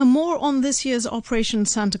on this year's Operation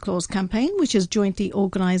Santa Claus campaign, which is jointly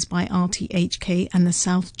organised by RTHK and the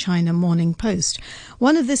South China Morning Post.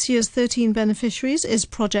 One of this year's 13 beneficiaries is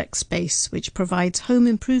Project Space, which provides home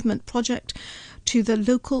improvement project to the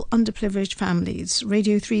local underprivileged families.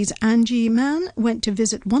 Radio 3's Angie Mann went to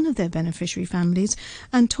visit one of their beneficiary families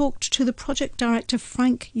and talked to the project director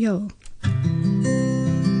Frank Yeo.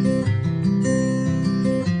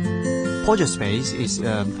 Project Space is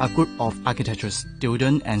a group of architecture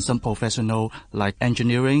students and some professionals like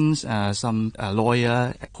engineering, some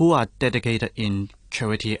lawyer who are dedicated in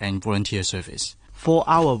charity and volunteer service. For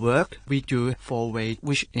our work, we do 4 ways,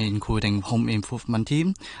 which including home improvement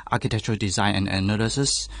team, architectural design and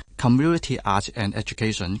analysis, community art and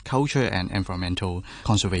education, culture and environmental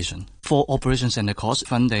conservation. For operations and the cost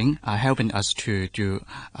funding are helping us to do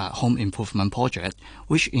a home improvement project,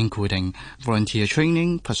 which including volunteer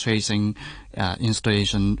training, purchasing,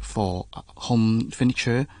 installation for home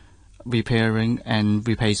furniture, repairing and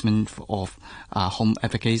replacement of home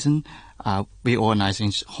application,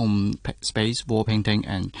 reorganizing home space, wall painting,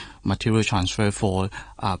 and material transfer for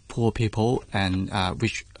poor people and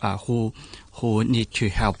who need to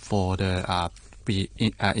help for the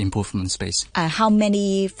improvement space. How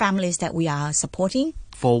many families that we are supporting?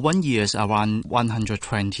 For 1 year, around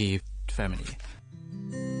 120 families.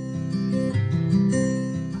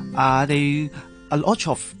 A lot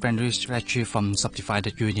of families actually from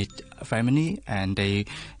subdivided unit family, and they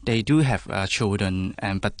do have children,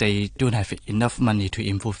 but they don't have enough money to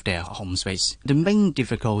improve their home space. The main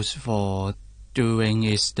difficulty for doing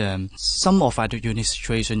is some of our unit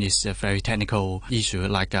situation is a very technical issue,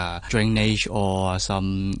 like drainage or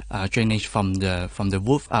some drainage from the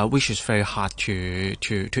roof, which is very hard to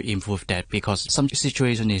improve that, because some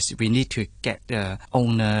situation is we need to get the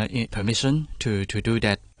owner permission to do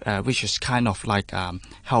that, which is kind of like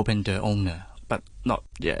helping the owner, but not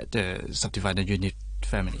the subdivided unit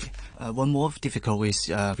family. One more difficult is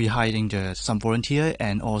we hiring some volunteer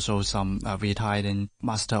and also some retired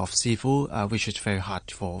master of civil, which is very hard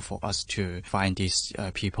for us to find these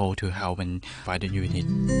people to help and find the unit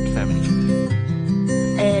family.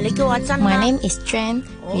 My name is Jan.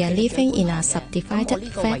 We are living in a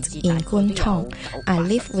subdivided flat in Kwun Tong. I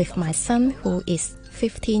live with my son who is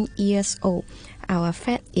 15 years old. Our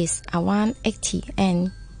flat is around 80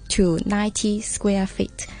 and to 90 square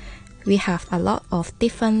feet. We have a lot of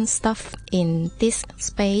different stuff in this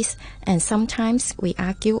space, and sometimes we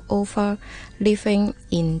argue over living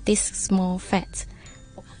in this small flat.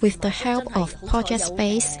 With the help of Project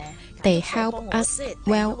Space, they help us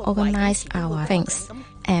well organize our things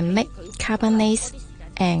and make cabinets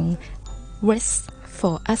and racks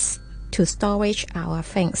for us to storage our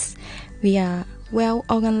things. We are well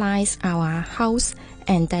organize our house,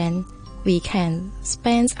 and then we can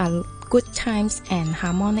spend a good times and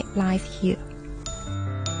harmonic life here.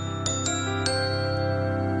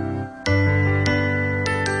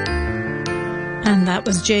 And that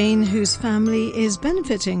was Jane, whose family is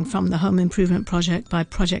benefiting from the home improvement project by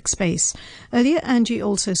Project Space. Earlier, Angie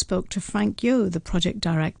also spoke to Frank Yeo, the project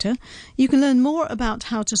director. You can learn more about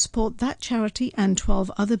how to support that charity and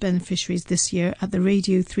 12 other beneficiaries this year at the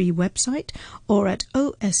Radio 3 website or at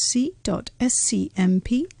osc.scmp.com.